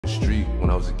when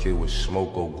I was a kid was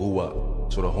Smoke or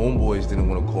Guwap. So the homeboys didn't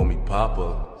want to call me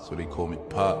Papa, so they called me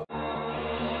Pop.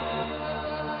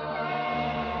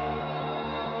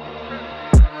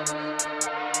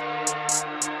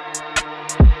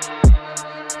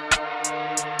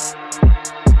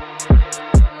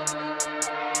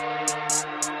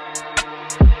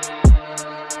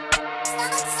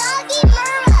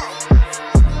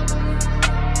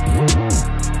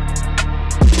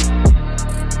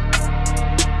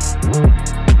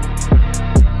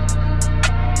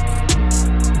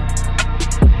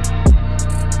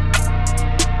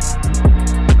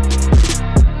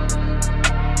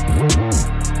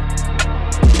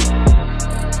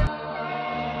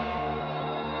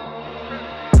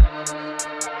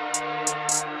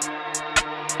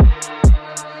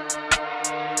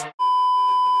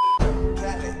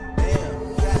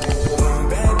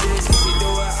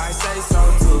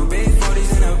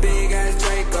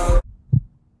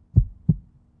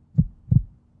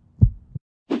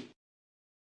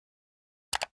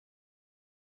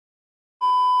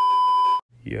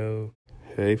 Yo,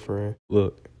 hey friend.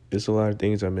 Look, there's a lot of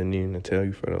things I've been needing to tell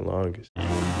you for the longest.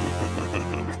 Perfect.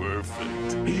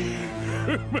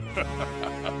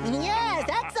 Yes,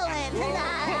 excellent.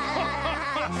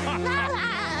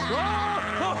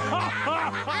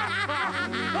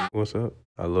 What's up?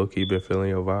 I low-key been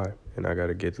feeling your vibe, and I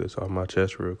gotta get this off my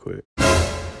chest real quick.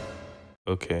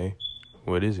 Okay,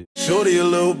 what is it? Shorty a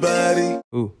little baddie.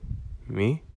 Who?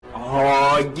 Me?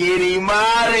 Oh, get him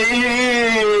out of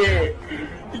here!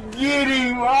 Get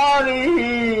him out of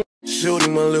here! Shorty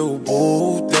my little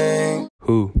boo thing.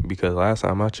 Who? Because last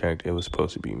time I checked, it was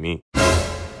supposed to be me.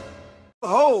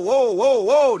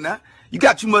 Whoa, now. You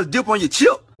got too much dip on your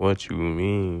chip. What you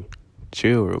mean?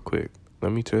 Chill real quick.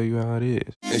 Let me tell you how it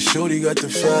is. And Shorty got the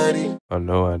fatty. I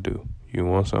know I do. You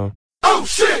want some? Oh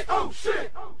shit!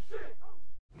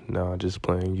 Nah, just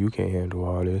playing. You can't handle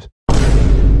all this.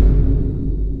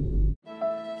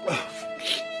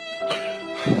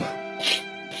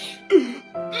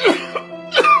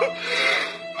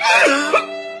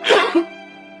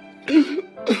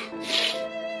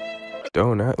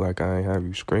 Don't act like I ain't have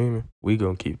you screaming. We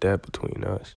gonna keep that between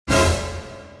us.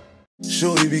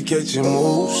 Shorty be catching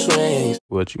mood swings.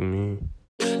 What you mean?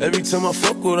 Every time I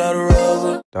fuck without a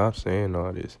rubber. Stop saying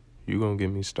all this. You gonna get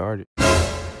me started.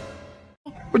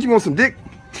 What, you want some dick?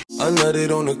 I nutted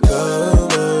on the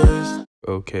covers.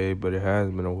 Okay, but it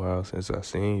has been a while since I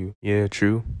seen you. Yeah,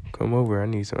 true. Come over. I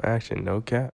need some action. No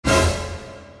cap.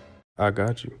 I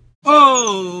got you.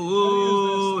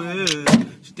 Oh, yeah.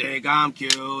 She think I'm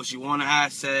cute. She wanna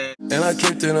have sex. And I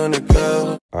kept it on the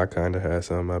cover. I kinda had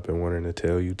something I've been wanting to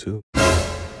tell you too.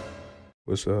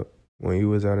 What's up? When you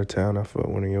was out of town, I fucked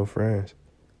one of your friends.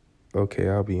 Okay,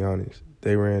 I'll be honest.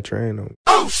 They ran train on me.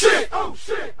 Oh shit!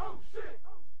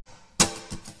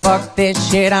 Fuck this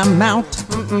shit, I'm out.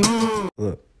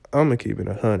 Look, I'ma keep it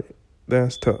 100.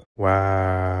 That's tough.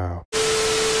 Wow.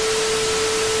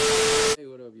 Hey,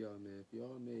 what up, y'all, man? If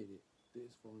y'all made it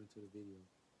this far into the video,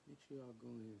 make sure y'all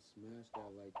go ahead and smash that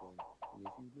like button. And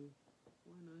if you do,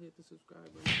 why not hit the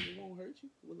subscribe button? It won't hurt you.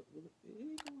 It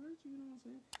ain't gonna hurt you, you know what I'm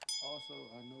saying? Also,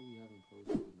 I know we haven't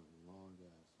posted in a long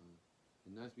ass time.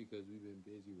 And that's because we've been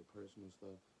busy with personal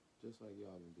stuff. Just like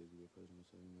y'all been busy with personal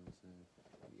stuff, you know what I'm saying?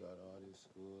 We got all this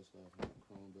school stuff,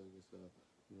 Chromebook and stuff,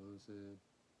 you know what I'm saying?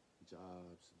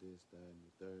 Jobs, this, that, and the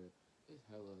third. There's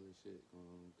hella other shit going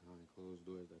on behind closed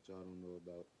doors that y'all don't know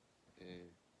about.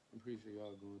 And I'm pretty sure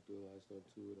y'all going through a lot of stuff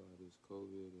too with all this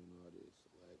COVID and all this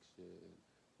like shit. And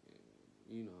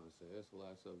you know what I'm saying? There's a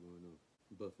lot of stuff going on.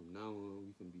 But from now on,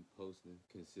 we can be posting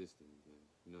consistently, man.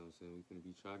 You know what I'm saying? We can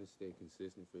be trying to stay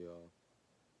consistent for y'all.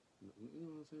 You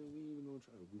know what I'm saying? We ain't even gonna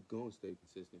try. We gonna stay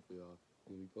consistent for y'all.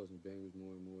 We'll be posting bangers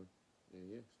more and more. And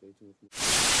yeah, stay tuned for more.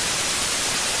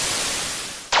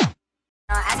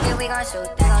 Ask if we gon' shoot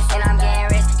that, and I'm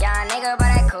getting rich. Young nigga, but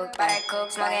I cook,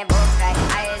 smoking Boof pack.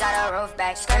 I is out the roof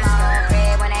back, skirt my own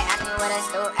crib when they